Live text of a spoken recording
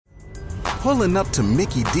Pulling up to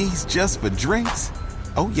Mickey D's just for drinks?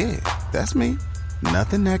 Oh yeah, that's me.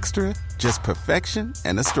 Nothing extra, just perfection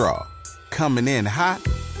and a straw. Coming in hot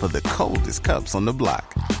for the coldest cups on the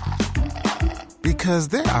block. Because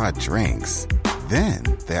there are drinks. Then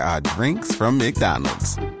there are drinks from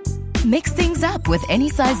McDonald's. Mix things up with any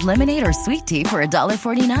size lemonade or sweet tea for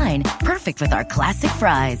 $1.49. Perfect with our classic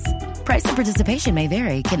fries. Price and participation may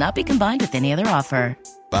vary. Cannot be combined with any other offer.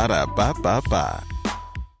 Ba-da-ba-ba-ba.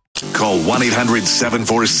 Call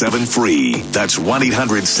 1-800-747-FREE. That's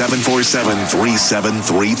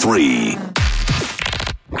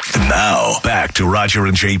 1-800-747-3733. Now, back to Roger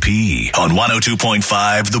and JP on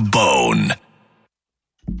 102.5 The Bone.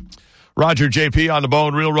 Roger, JP on The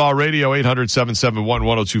Bone, Real Raw Radio,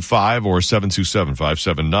 800-771-1025 or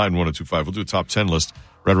 727-579-1025. We'll do a top 10 list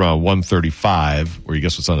right around 135, where you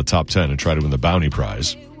guess what's on the top 10 and try to win the bounty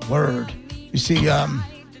prize. Word. You see,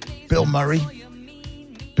 Bill Murray.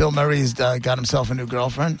 Bill Murray's got himself a new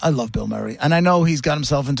girlfriend. I love Bill Murray. And I know he's got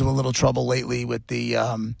himself into a little trouble lately with the,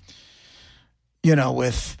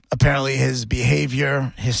 with apparently his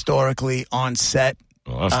behavior historically on set.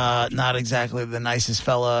 Not exactly the nicest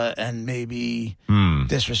fella and maybe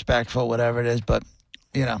disrespectful, whatever it is. But,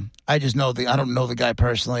 I just know I don't know the guy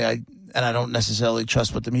personally. I don't necessarily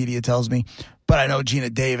trust what the media tells me. But I know Gina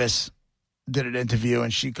Davis did an interview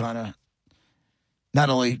and she kind of not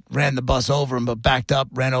only ran the bus over him, but backed up,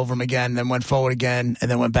 ran over him again, then went forward again, and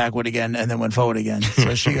then went backward again, and then went forward again.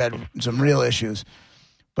 So she had some real issues.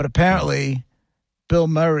 But apparently, Bill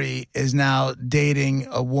Murray is now dating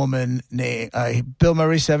a woman named Bill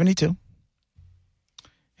Murray, 72.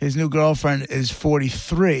 His new girlfriend is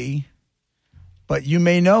 43. But you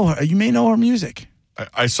may know her. You may know her music.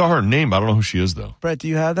 I saw her name. I don't know who she is, though. Brett, do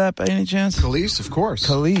you have that by any chance? Khalees, of course.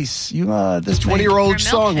 Khalees. You, this 20-year-old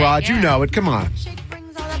song, Rod. Yeah. You know it. Come on.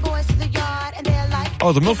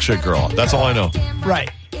 Oh, the Milkshake girl. That's all I know. Right.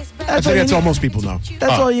 I think that's all most people know.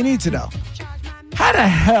 That's all you need to know. How the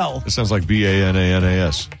hell? It sounds like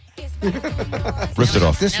BANANAS. Ripped it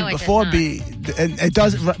off. This was before B. And it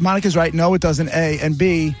does. Monica's right. No, it doesn't. A and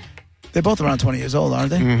B. They're both around 20 years old, aren't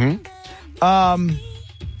they? Mm-hmm. How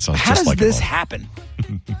does this happen?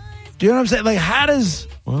 Do you know what I'm saying? Like, how does...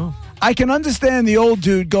 Well, I can understand the old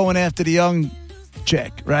dude going after the young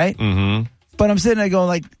chick, right? Mm-hmm. But I'm sitting there going,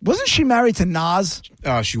 like, wasn't she married to Nas?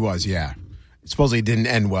 She was, yeah. Supposedly it didn't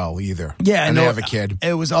end well either. Yeah. And they have a kid.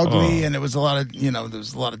 It was ugly, and there was a lot of, there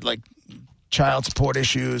was a lot of, like, child support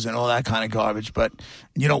issues and all that kind of garbage. But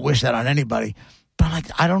you don't wish that on anybody. But I'm like,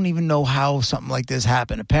 I don't even know how something like this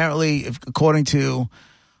happened. Apparently, according to...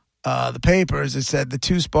 the papers, it said the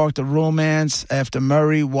two sparked a romance after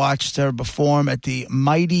Murray watched her perform at the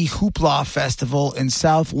Mighty Hoopla Festival in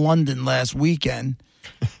South London last weekend.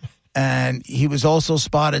 And he was also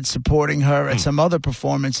spotted supporting her at some other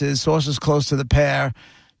performances. Sources close to the pair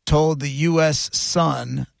told the U.S.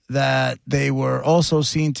 Sun that they were also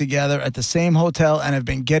seen together at the same hotel and have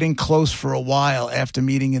been getting close for a while after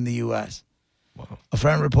meeting in the U.S. Wow. A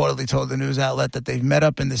friend reportedly told the news outlet that they've met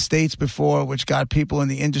up in the States before, which got people in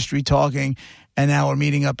the industry talking, and now are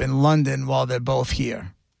meeting up in London while they're both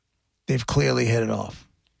here. They've clearly hit it off.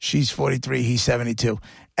 She's 43, he's 72,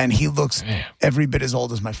 and he looks every bit as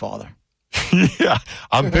old as my father. Yeah,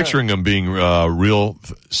 I'm picturing him being real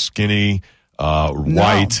skinny,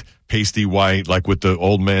 white, pasty white, like with the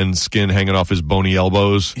old man skin hanging off his bony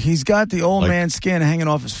elbows. He's got the old man skin hanging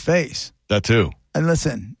off his face. That too. And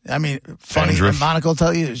listen, I mean, funny. And Monica will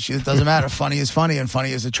tell you, it doesn't matter. Funny is funny, and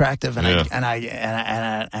funny is attractive, and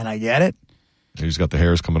I get it. He's got the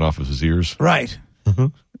hairs coming off of his ears. Right.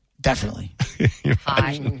 Definitely.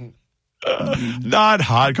 Hot. Not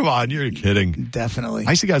hot. Come on, you're kidding. Definitely.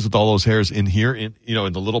 I see guys with all those hairs in here, in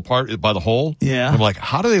the little part by the hole. Yeah. I'm like,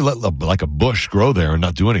 how do they let like a bush grow there and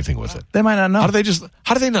not do anything with it? They might not know. How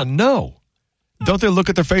do they not know? Don't they look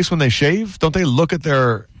at their face when they shave? Don't they look at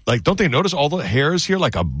their... Like, don't they notice all the hairs here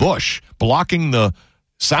like a bush blocking the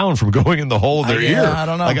sound from going in the hole of their ear? I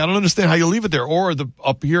don't know. Like, I don't understand how you leave it there. Or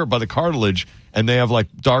up here by the cartilage, and they have, like,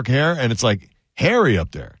 dark hair, and it's, like, hairy up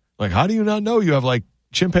there. Like, how do you not know you have, like,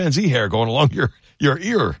 chimpanzee hair going along your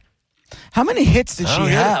ear? How many hits did she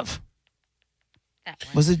have?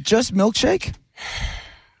 Was it just Milkshake?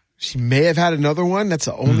 She may have had another one. That's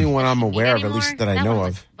the only one I'm aware of, at least that I know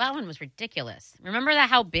of. That one was ridiculous. Remember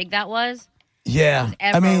how big that was? Yeah.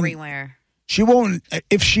 It was everywhere. She won't.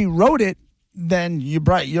 If she wrote it, then you're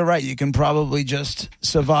right. You can probably just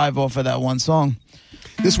survive off of that one song.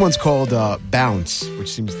 This one's called Bounce,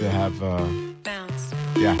 which seems to have... Bounce.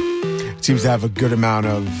 Yeah. It seems to have a good amount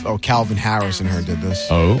of... Oh, Calvin Harris and her did this.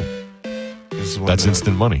 Oh. That's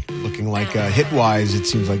instant money. Looking like hit-wise, it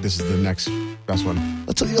seems like this is the next Best one.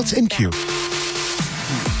 Let's in cue.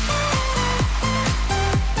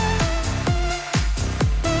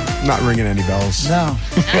 Not ringing any bells. No.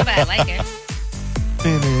 No, but I like it.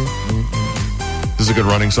 This is a good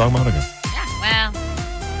running song, Monica. Yeah, well,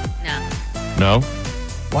 no. No?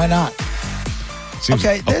 Why not? Seems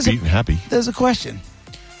Okay, upbeat and happy. There's a question.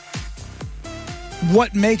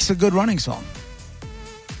 What makes a good running song?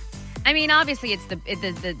 I mean, obviously, it's the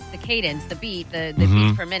cadence, the beat, the Mm-hmm.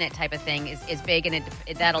 beats per minute type of thing is big, and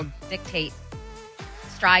that'll dictate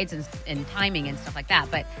strides and timing and stuff like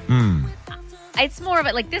that. But it's more of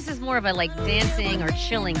a this is more of a dancing or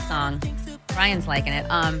chilling song. Brian's liking it.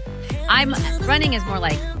 I'm running is more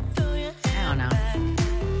like I don't know.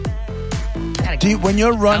 When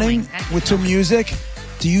you're running going. with some music,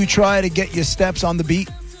 do you try to get your steps on the beat?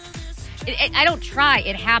 I don't try.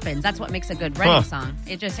 It happens. That's what makes a good running song.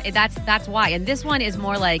 That's why. And this one is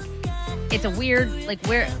more like it's a weird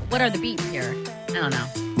what are the beats here? I don't know.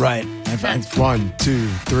 Right. 1, 2,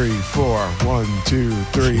 3, 4. 1, 2,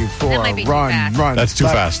 3, 4. That might be too Run, fast. run. That's too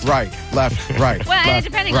left, fast. Right, left, right. Well, left,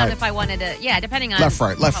 depending right. on if I wanted to. Yeah, depending on Left,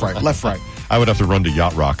 right, left, right, left, right. I would have to run to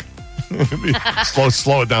Yacht Rock.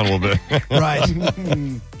 slow it down a little bit. Right.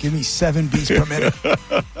 Give me 7 beats per minute.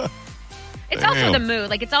 It's also the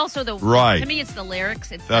mood. It's also the Right. To me, it's the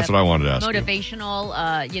lyrics. That's what I wanted to ask you. Motivational.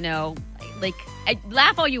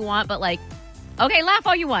 Laugh all you want, but okay, laugh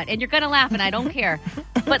all you want, and you're gonna laugh, and I don't care.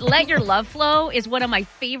 But let your love flow is one of my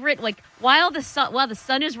favorite. While the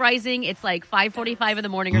sun is rising, it's 5:45 in the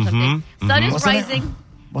morning or something. Sun is rising.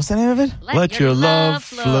 What's the name of it? Let your love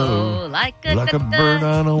flow like a bird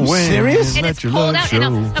on a wing. Serious? And Let it's your cold love out. show.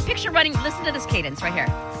 And now picture running. Listen to this cadence right here.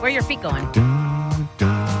 Where are your feet going?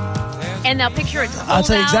 And now picture it's cold I'll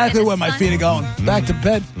tell you out, exactly and the where my sun- feet are going. Back to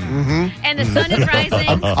bed. And the sun is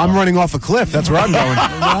rising. I'm running off a cliff. That's where I'm going.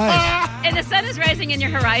 Right. And the sun is rising in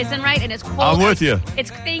your horizon, right? And it's cold. I'm out. with you.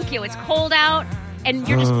 Thank you. It's cold out, and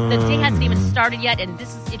you're the day hasn't even started yet, and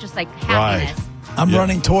it's just happiness. I'm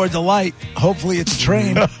running toward the light. Hopefully it's a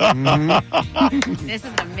train. This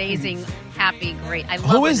is an amazing, happy, great. I love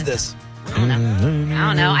Who when is this? I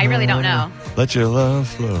don't know. I really don't know. Let your love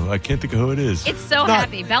flow. I can't think of who it is. It's so not-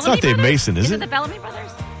 happy. it's Bellamy not Dave Brothers? Mason, is it? the Bellamy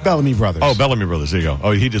Brothers? Bellamy Brothers. Oh, Bellamy Brothers. There you go.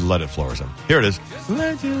 Oh, he did Let It Flow or something. Here it is.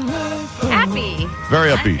 Let your love flow. Happy.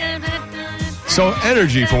 Very upbeat. So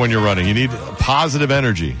energy for when you're running. You need positive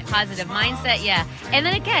energy. Positive mindset, yeah. And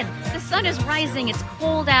then again, the sun is rising. It's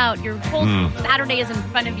cold out. Your whole Saturday is in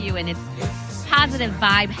front of you, and it's positive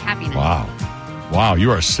vibe, happiness. Wow.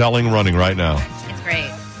 You are selling running right now. It's great.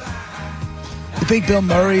 You think Bill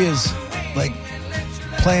Murray is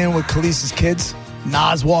playing with Khaleesi's kids?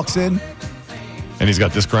 Nas walks in. And he's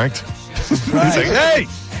got this cranked. He's like, hey,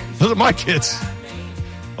 those are my kids.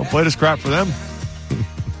 I'll play this crap for them.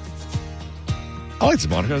 I like this,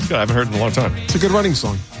 Monica. It's good. I haven't heard it in a long time. It's a good running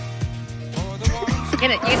song. You can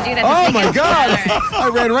do that. Oh, my God. All right. I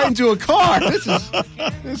ran right into a car.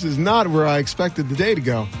 This is not where I expected the day to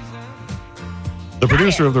go. The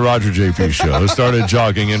producer of the Roger JP show started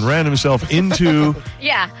jogging and ran himself into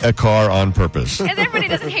Yeah. a car on purpose. And everybody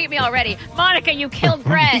doesn't hate me already. Monica, you killed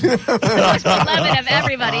Brett. Most beloved of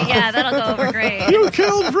everybody. Yeah, that'll go over great. You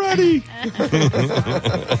killed Freddie.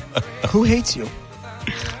 Who hates you?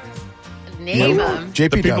 Name him. JP The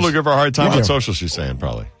people does. who give her a hard time We on do. social, she's saying,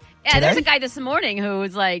 probably. Yeah, there's Today? a guy this morning who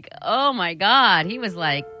was like, oh my God. He was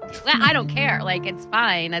like, well, I don't care. It's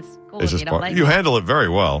fine. That's cool It's if just you don't like you me. handle it very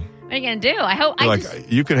well. What are you going to do? I hope You're I like, just...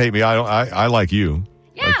 you can hate me. I like you.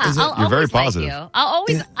 Yeah, I'll you're very always like positive. you. I'll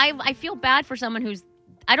always... I feel bad for someone who's...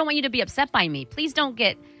 I don't want you to be upset by me. Please don't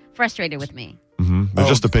get frustrated with me. They're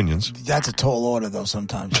just opinions. That's a tall order, though,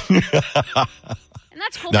 sometimes. And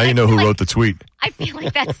that's cool. Now but you I know feel who like- wrote the tweet. I feel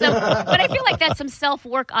like that's some... But I feel like that's some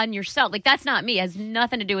self-work on yourself. That's not me. It has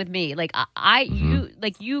nothing to do with me.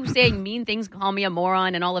 You saying mean things, call me a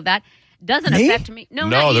moron and all of that, doesn't Me? affect me. No, not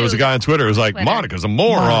No, there you. was a guy on Twitter who was like, Twitter. Monica's a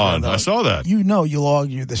moron. No. I saw that. You know you'll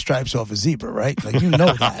argue the stripes off a zebra, right? You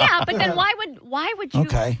know that. Yeah, but then why would you?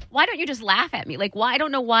 Okay. Why don't you just laugh at me? Why? I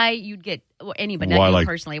don't know why you'd get anybody, Why, not you like-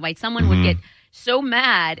 personally. Why someone would get so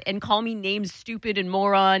mad and call me names, stupid and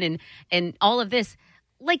moron, and all of this.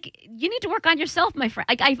 You need to work on yourself, my friend.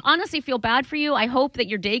 I honestly feel bad for you. I hope that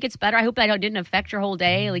your day gets better. I hope that didn't affect your whole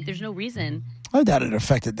day. There's no reason. I doubt it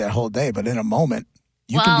affected their whole day, but in a moment,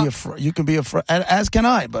 you Well- can be as can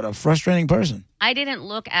I, but a frustrating person. I didn't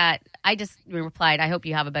look at. I just replied, "I hope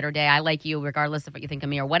you have a better day. I like you, regardless of what you think of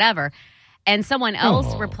me or whatever." And someone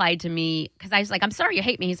else replied to me because I was like, "I'm sorry you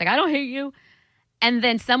hate me." He's like, "I don't hate you." And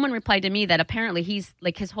then someone replied to me that apparently he's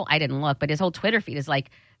his whole. I didn't look, but his whole Twitter feed is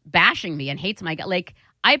bashing me and hates my guy. Like,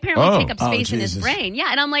 I apparently take up space in his brain. Yeah,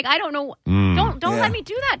 and I'm like, I don't know. Don't let me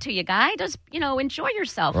do that to you, guy. Just, enjoy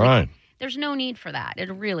yourself. Right. Like, there's no need for that.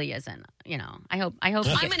 It really isn't. I hope. I'm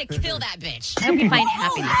gonna kill that bitch. I hope you find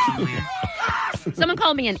happiness somewhere. Someone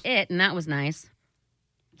called me an it, and that was nice.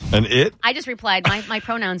 An it? I just replied, my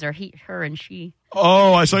pronouns are he, her, and she.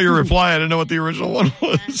 Oh, I saw your reply. I didn't know what the original one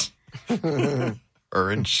was.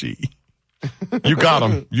 Her and she. You got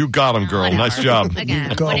him, girl. Whatever. Nice job. Again,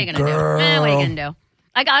 what are you going to do? What are you going to do?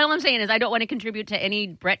 All I'm saying is I don't want to contribute to any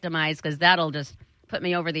Brett demise because that'll just put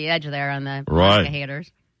me over the edge there on the Monica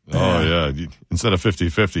haters. Oh, yeah. Instead of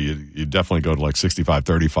 50-50, you definitely go to like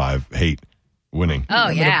 65-35 hate winning. Oh,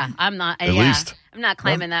 yeah. I'm not. At least. I'm not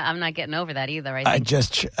claiming that. I'm not getting over that either. I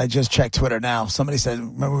just checked Twitter now. Somebody said,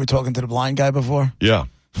 remember we were talking to the blind guy before? Yeah.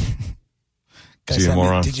 See you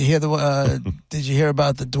moron. Did you hear Did you hear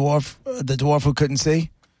about the dwarf who couldn't see?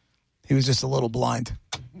 He was just a little blind.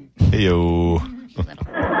 Hey-yo.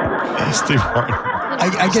 Steve Martin.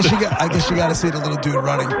 I guess you got to see the little dude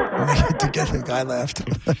running to get the guy laughed.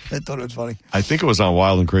 I thought it was funny. I think it was on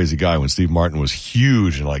Wild and Crazy Guy when Steve Martin was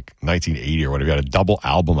huge in like 1980 or whatever. He had a double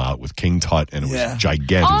album out with King Tut, and it was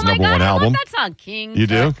gigantic. It was number one album. I love that song, King. You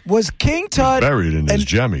do? Was King Tut buried in his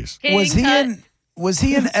jemmies? Was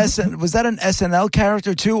he in SN? Was that an SNL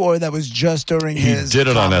character too, or that was just during his? He did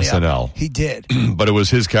it on SNL. Album? He did, but it was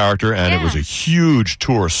his character, and it was a huge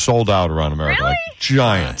tour, sold out around America, really? like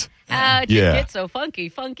giant. How'd you get so funky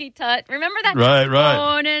Tut? Remember that? Right.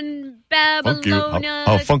 Born in Babylonia.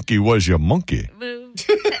 How funky was your monkey? Moved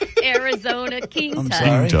to Arizona, King Tut.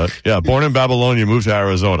 Sorry. King Tut. Yeah, born in Babylonia, moved to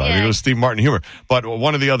Arizona. I mean, it was Steve Martin humor. But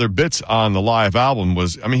one of the other bits on the live album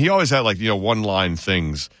was, he always had like, one-line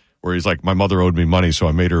things where he's like, my mother owed me money, so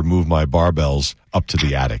I made her move my barbells up to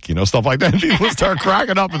the attic, stuff like that. And people start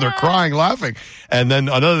cracking up and they're crying, laughing. And then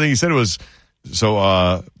another thing he said was,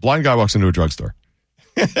 blind guy walks into a drugstore.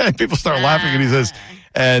 People start laughing, and he says,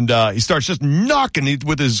 he starts just knocking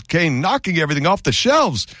with his cane, knocking everything off the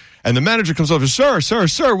shelves. And the manager comes over, sir,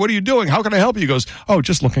 what are you doing? How can I help you? He goes, oh,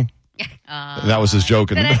 just looking. And that was his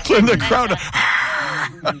joke in the crowd.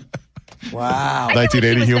 Wow.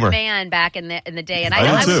 1980 he was humor. The man back in the day, and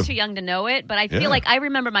I was too young to know it, but I feel like I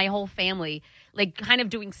remember my whole family like kind of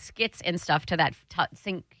doing skits and stuff to that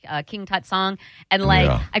King Tut song, and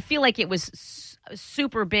I feel like it was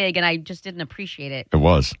super big, and I just didn't appreciate it. It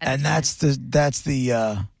was, and that's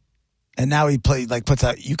the and now he puts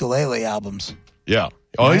out ukulele albums. Yeah.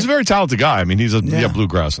 Oh, right? He's a very talented guy. I mean, he's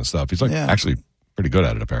bluegrass and stuff. He's actually pretty good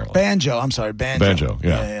at it, apparently. Banjo,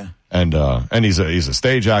 yeah. And he's a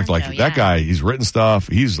stage actor. Like that guy, he's written stuff.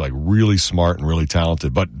 He's like really smart and really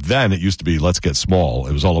talented. But then it used to be Let's Get Small.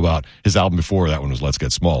 It was all about his album before that one was Let's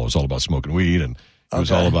Get Small. It was all about smoking weed, and it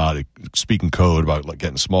was all about speaking code, about like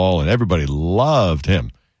getting small, and everybody loved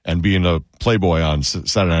him. And being a playboy on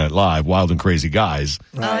Saturday Night Live, Wild and Crazy Guys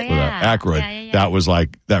with Aykroyd, that was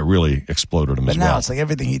like, that really exploded him as well. But now it's like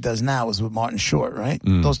everything he does now is with Martin Short, right?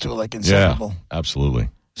 Those two are like inseparable. Yeah, absolutely.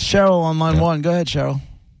 Cheryl on line one. Go ahead, Cheryl.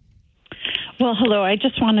 Well, hello. I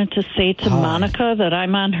just wanted to say to Monica that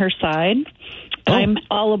I'm on her side. I'm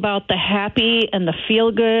all about the happy and the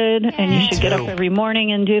feel good, and you should get up every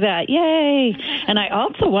morning and do that. Yay! And I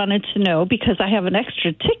also wanted to know, because I have an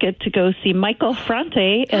extra ticket to go see Michael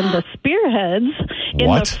Franti and the Spearheads in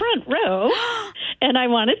the front row, and I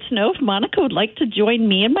wanted to know if Monica would like to join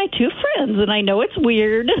me and my two friends. And I know it's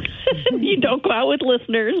weird. You don't go out with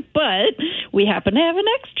listeners, but we happen to have an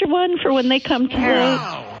extra one for when they come to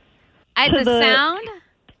At the Sound?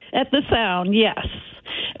 At the Sound, yes.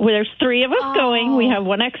 Well, there's three of us going. We have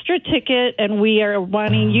one extra ticket, and we are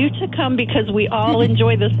wanting you to come because we all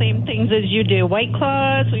enjoy the same things as you do. White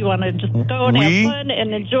Claws, we want to just go and have fun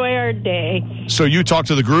and enjoy our day. So you talked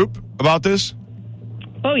to the group about this?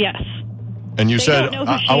 Oh, yes. And you said,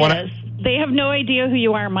 I want to... They have no idea who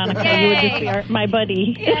you are, Monica. Yay. You would just be my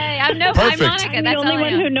buddy. Yay, I'm Monica. I'm the only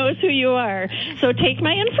one who knows who you are. So take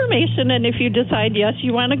my information, and if you decide, yes,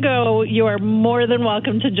 you want to go, you are more than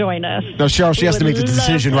welcome to join us. No, Cheryl, she has to make the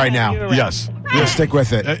decision right now. Yes. You'll stick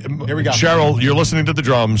with it. Here we go. Cheryl, you're listening to the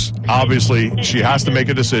drums. Obviously, she has to make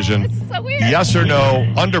a decision. It's so weird. Yes or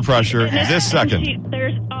no, under pressure, this second.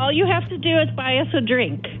 All you have to do is buy us a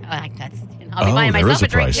drink. I'll be buying myself a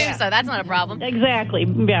drink, too, so that's not a problem. Exactly.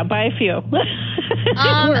 Yeah, buy a few.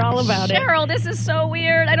 We're all about Cheryl, this is so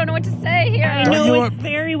weird. I don't know what to say here. I know it's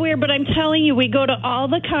very weird, but I'm telling you, we go to all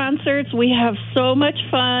the concerts. We have so much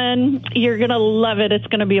fun. You're going to love it. It's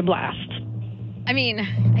going to be a blast. I mean,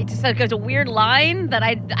 I just said there's a weird line that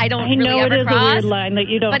I don't really ever cross. I know it is a weird line that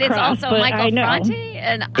you don't cross. But it's also Michael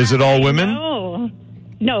Franti. Is it all women?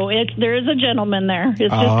 No, there is a gentleman there. It's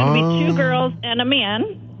just going to be two girls and a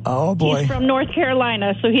man. Oh, boy. He's from North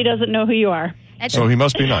Carolina, so he doesn't know who you are. So he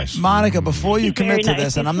must be nice. Monica, before you commit to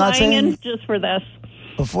this, and I'm not saying just for this.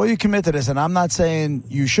 Before you commit to this, and I'm not saying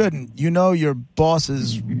you shouldn't, you know your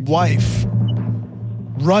boss's wife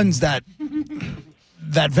runs that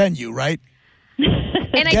venue, right?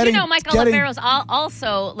 And I do know Michael Olivero's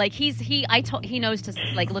also like he knows to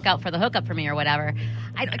like look out for the hookup for me or whatever.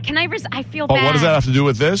 I feel bad. What does that have to do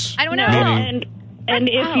with this? I don't know. And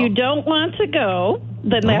if you don't want to go,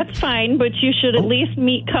 then that's fine. But you should at least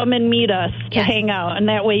come and meet us to hang out, and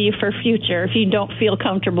that way you for future. If you don't feel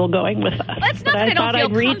comfortable going with us, that's not that I thought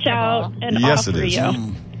I'd reach out and offer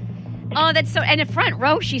you. Oh, that's so. And a front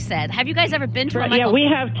row, she said. Have you guys ever been to a Michael? Yeah,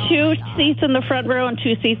 we have 2 seats in the front row and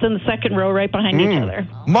 2 seats in the second row right behind each other.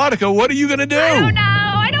 Monica, what are you going to do?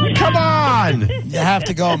 I don't know. Come on. You have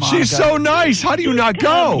to go, Monica. She's so nice. How do you not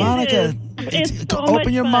go? Monica,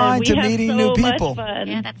 open your mind to meeting new people.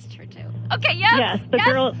 Yeah, that's true, too. Okay, yes. The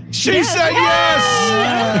girl. She said yes.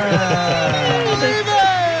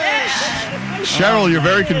 Cheryl, you're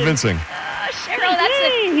very convincing. Cheryl,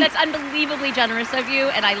 that's unbelievably generous of you,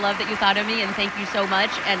 and I love that you thought of me, and thank you so much.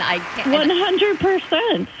 And I can't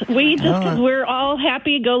 100%. We're all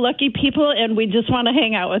happy-go-lucky people, and we just want to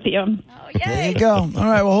hang out with you. Oh, yay. There you go. All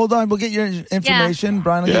right, well, hold on. We'll get your information.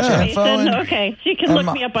 Brian will get your info. Okay, she can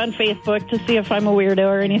look me up on Facebook to see if I'm a weirdo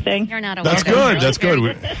or anything. You're not a weirdo. That's good. That's good.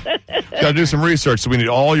 We got to do some research, so we need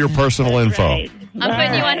all your personal info. Right. I'm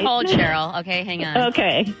putting you on hold, Cheryl. Okay, hang on.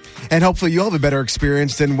 Okay. And hopefully you'll have a better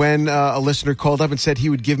experience than when a listener called up and said he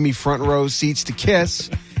would give me front row seats to kiss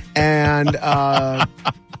and then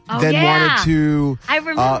wanted to... I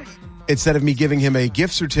remember. Instead of me giving him a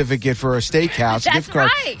gift certificate for a steakhouse gift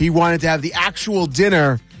card, he wanted to have the actual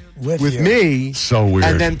dinner with me. So weird.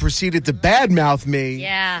 And then proceeded to badmouth me.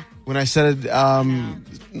 Yeah. When I said I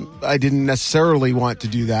didn't necessarily want to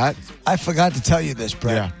do that. I forgot to tell you this,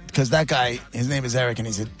 Brett, because that guy, his name is Eric, and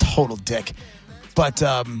he's a total dick. But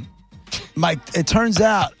it turns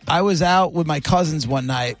out I was out with my cousins one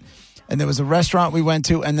night, and there was a restaurant we went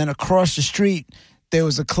to, and then across the street, there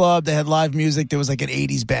was a club. They had live music. There was like an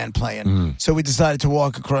 80s band playing. So we decided to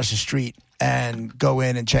walk across the street and go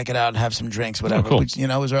in and check it out and have some drinks, whatever. Cool. Which, it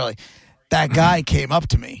was early. That guy came up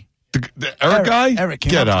to me. The Eric guy? Eric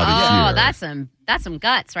came Get up out to me. of Oh, here. that's some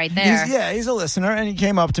guts right there. He's a listener, and he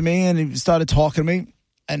came up to me and he started talking to me.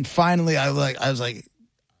 And finally, I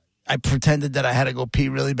pretended that I had to go pee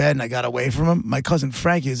really bad, and I got away from him. My cousin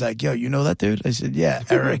Frankie is like, "Yo, you know that dude?" I said, "Yeah,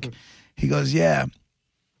 Eric." He goes, "Yeah."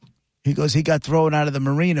 He goes, he got thrown out of the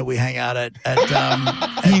marina we hang out at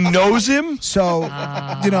he knows him? So,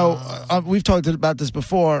 we've talked about this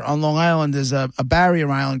before. On Long Island, there's a barrier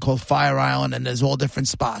island called Fire Island, and there's all different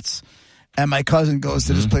spots. And my cousin goes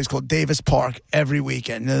to this place called Davis Park every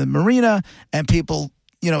weekend. The marina, and people,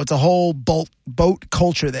 it's a whole boat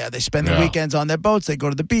culture there. They spend the weekends on their boats. They go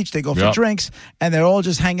to the beach. They go for drinks. And they're all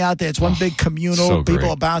just hang out there. It's one big communal. So people great.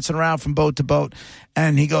 are bouncing around from boat to boat.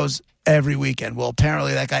 And he goes, every weekend. Well,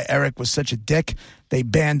 apparently that guy Eric was such a dick, they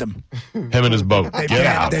banned him. Him and his boat. Get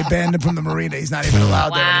out. They banned him from the marina. He's not even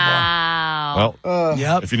allowed there anymore.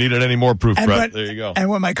 Well, if you needed any more proof, Brett, there you go. And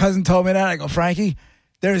when my cousin told me that, I go, Frankie,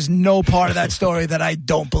 there is no part of that story that I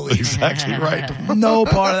don't believe. Exactly right. No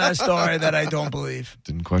part of that story that I don't believe.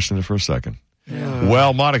 Didn't question it for a second. Yeah.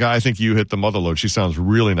 Well, Monica, I think you hit the mother load. She sounds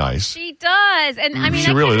really nice. She does, and I mean, she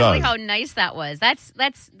I really can't does. believe how nice that was. That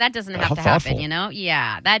doesn't have How to happen, thoughtful.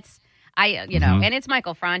 Yeah, that's and it's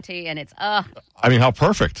Michael Franti, and it's I mean, how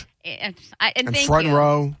perfect. And And thank front you.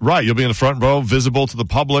 row. Right, you'll be in the front row, visible to the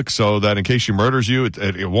public, so that in case she murders you,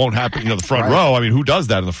 it won't happen. The front row. I mean, who does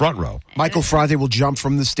that in the front row? Michael Franti will jump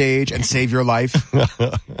from the stage and save your life.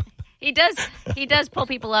 He does pull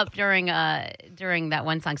people up during that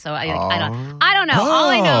one song. So I don't know. All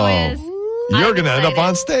I know is you're going to end up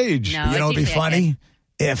on stage. No, It'd be funny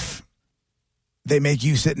if they make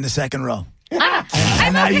you sit in the second row.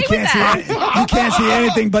 I'm now okay you can't with that. you can't see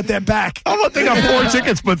anything but their back. How about they got 4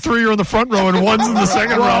 tickets, but 3 are in the front row and 1's in the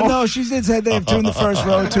second Well, row? no, she did say they have 2 in the first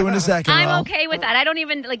row, 2 in the second row. I'm okay with that. I don't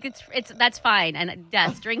even it's that's fine. And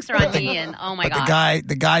yes, drinks are on me. And oh my god,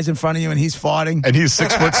 the guy's in front of you and he's farting. And he's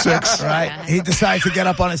 6'6", Right? Yeah. He decides to get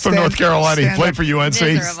up on his from North Carolina. He played for UNC.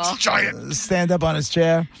 Miserable. Giant. Stand up on his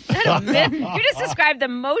chair. You just described the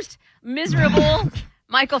most miserable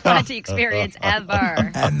Michael Franti experience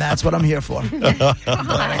ever. And that's what I'm here for.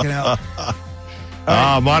 I can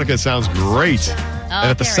help. Monica sounds great. And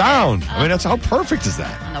at the there it sound. is. I mean, that's how perfect is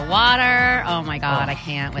that? On the water. Oh my god, I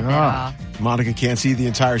can't with it all. Monica can't see the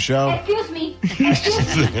entire show. Excuse me.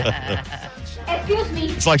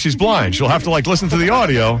 It's like she's blind. She'll have to listen to the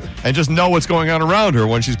audio and just know what's going on around her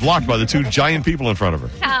when she's blocked by the two giant people in front of her.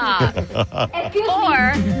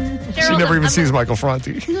 Or she never even sees Michael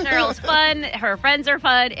Franti. Cheryl's fun. Her friends are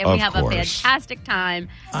fun, and we have a fantastic time.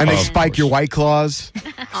 And they spike your White Claws.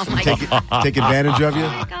 Oh my God. Take advantage of you. Oh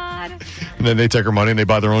my God. And then they take her money and they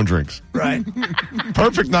buy their own drinks. Right.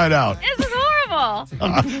 Perfect night out. This is horrible.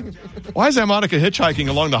 Why is that Monica hitchhiking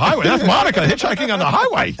along the highway? That's Monica hitchhiking on the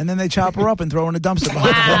highway. And then they chop her up and throw her in a dumpster.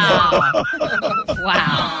 Wow.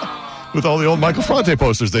 Wow. With all the old Michael Franti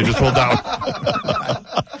posters they just pulled down.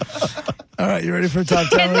 All right, you ready for a top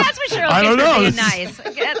 10? That's what Cheryl I don't know. Being nice.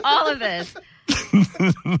 Get all of this.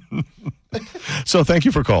 So thank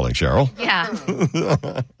you for calling, Cheryl.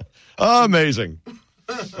 Yeah. Amazing.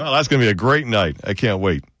 Well, that's going to be a great night. I can't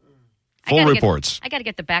wait. Full reports. I got to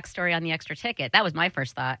get the backstory on the extra ticket. That was my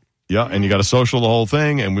first thought. Yeah, and you got to social the whole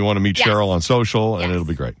thing, and we want to meet Cheryl on social, and it'll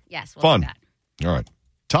be great. Yes, we'll fun. do that. All right.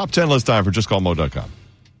 Top 10 list time for justcallmo.com.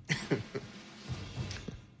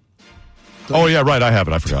 Oh, yeah, right. I have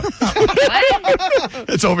it. I forgot. What?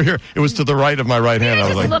 It's over here. It was to the right of my right hand. I was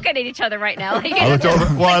just like, looking at each other right now. I looked over.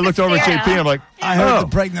 Well, I looked over at JP. I'm like, I heard the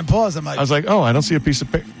pregnant pause. I'm like, I was like, oh, I don't see a piece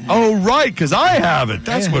of paper. Oh, right, because I have it.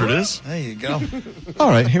 That's what it is. There you go. All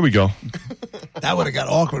right, here we go. That would have got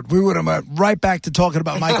awkward. We would have went right back to talking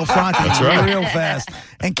about Michael Franti real fast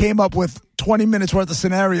and came up with 20 minutes worth of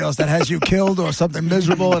scenarios that has you killed or something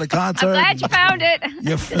miserable at a concert. I'm glad you found it.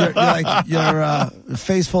 Your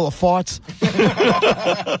face full of farts.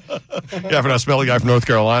 Yeah, if you're not smelly guy from North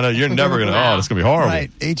Carolina, you're never going to, oh, it's going to be horrible. Right.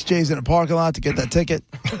 HJ's in a parking lot to get that ticket.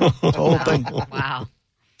 The whole thing. Wow.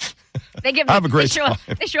 They have a great time.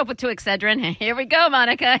 They show up with 2 Excedrin. Here we go,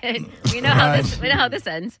 Monica. We know how this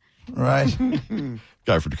ends. Right.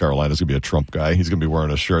 Guy from Carolina is going to be a Trump guy. He's going to be wearing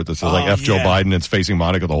a shirt that says F. Joe Biden and it's facing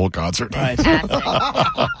Monica the whole concert. Right.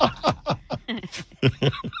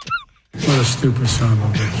 What a stupid son of a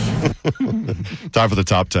bitch. Time for the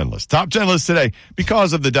top 10 list. Top 10 list today.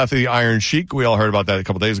 Because of the death of the Iron Sheik, we all heard about that a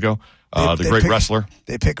couple days ago. The great wrestler.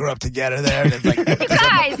 They pick her up together there. And it's like, you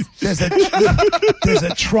guys. There's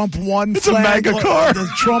a Trump 1 it's flag. It's a MAGA car.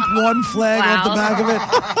 There's Trump 1 flag off the back of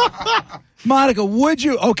it. Monica, would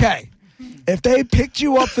you? Okay. If they picked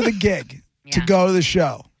you up for the gig to go to the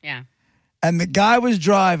show. Yeah. And the guy was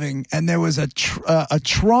driving and there was a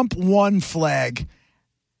Trump 1 flag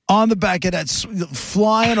on the back of that,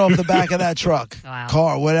 flying off the back of that truck,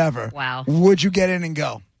 car, whatever. Wow. Would you get in and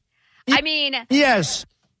go? I mean, yes.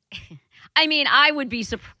 I mean, I would be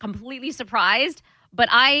completely surprised, but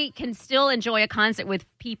I can still enjoy a concert with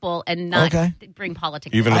people and not bring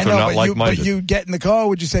politics. Even if they're not like-minded. But you get in the car,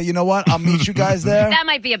 would you say, you know what, I'll meet you guys there? That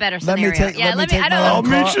might be a better scenario. I'll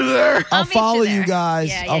meet you there. I'll follow you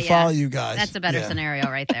guys. I'll follow you guys. That's a better scenario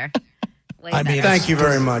right there. I mean, thank you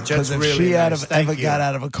very much. That's if really she nice. ever got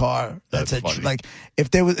out of a car, that's it. Like if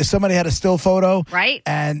somebody had a still photo, right,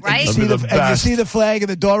 and you see the flag and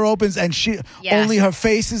the door opens and only her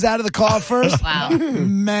face is out of the car first. Wow,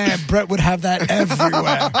 man, Brett would have that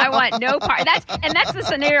everywhere. I want no part. That's the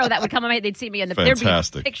scenario that would come on. They'd see me in the there'd be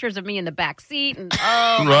pictures of me in the back seat and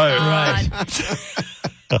my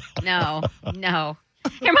God. No.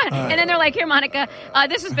 Here, and then they're like, "Here, Monica,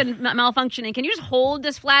 this has been malfunctioning. Can you just hold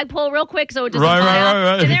this flagpole real quick so it doesn't fly off?"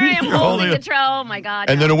 Right. And there I am holding the trail. Oh my God!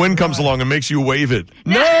 And then a wind comes along and makes you wave it.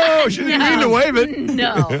 No, she didn't mean to wave it.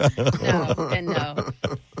 No.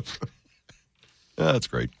 That's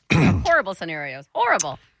great. Horrible scenarios.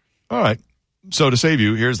 Horrible. All right. So to save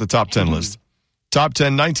you, here's the top 10 list. Top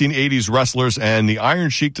 10 1980s wrestlers, and the Iron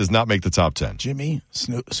Sheik does not make the top 10. Jimmy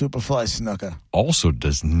Superfly Snuka also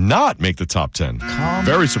does not make the top 10.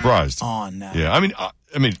 Very surprised. On now. Yeah, I mean,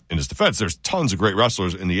 in his defense, there's tons of great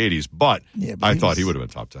wrestlers in the 80s, but I thought he would have been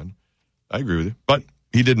top 10. I agree with you, but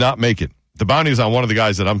he did not make it. The bounty is on one of the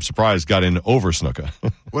guys that I'm surprised got in over Snuka.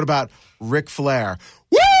 What about Ric Flair?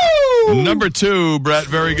 Woo! Number 2, Brett.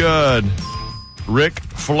 Very good. Ric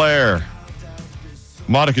Flair.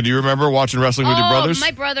 Monica, do you remember watching wrestling with your brothers?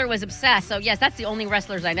 My brother was obsessed. So, yes, that's the only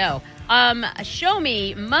wrestlers I know. Show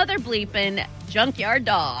me Mother Bleepin' Junkyard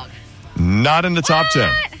Dog. Not in the top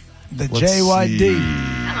 10. The JYD.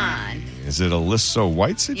 Come on. Is it a Lissa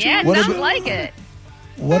White situation? Yeah, sounds like it.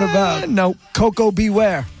 What about nope. Coco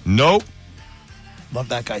Beware? Nope. Love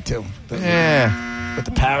that guy, too. Yeah. With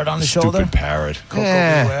the parrot on the shoulder? Stupid parrot. Coco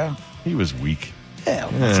Beware. He was weak. Yeah,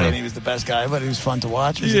 I'm not saying he was the best guy, but he was fun to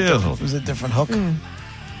watch. It was a different hook.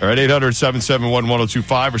 All right,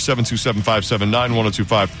 800-771-1025 or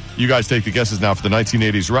 727-579-1025. You guys take the guesses now for the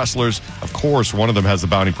 1980s wrestlers. Of course, one of them has the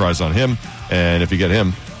bounty prize on him. And if you get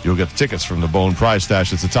him, you'll get the tickets from the Bone Prize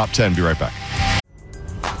Stash. It's the top 10. Be right back.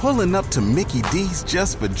 Pulling up to Mickey D's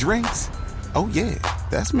just for drinks? Oh yeah,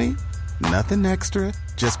 that's me. Nothing extra,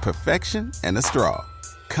 just perfection and a straw.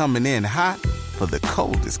 Coming in hot for the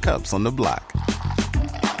coldest cups on the block.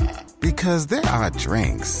 Because there are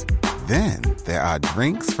drinks. Then there are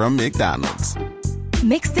drinks from McDonald's.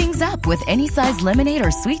 Mix things up with any size lemonade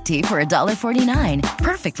or sweet tea for $1.49.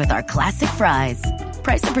 Perfect with our classic fries.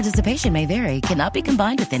 Price and participation may vary. Cannot be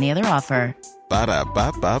combined with any other offer.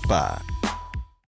 Ba-da-ba-ba-ba.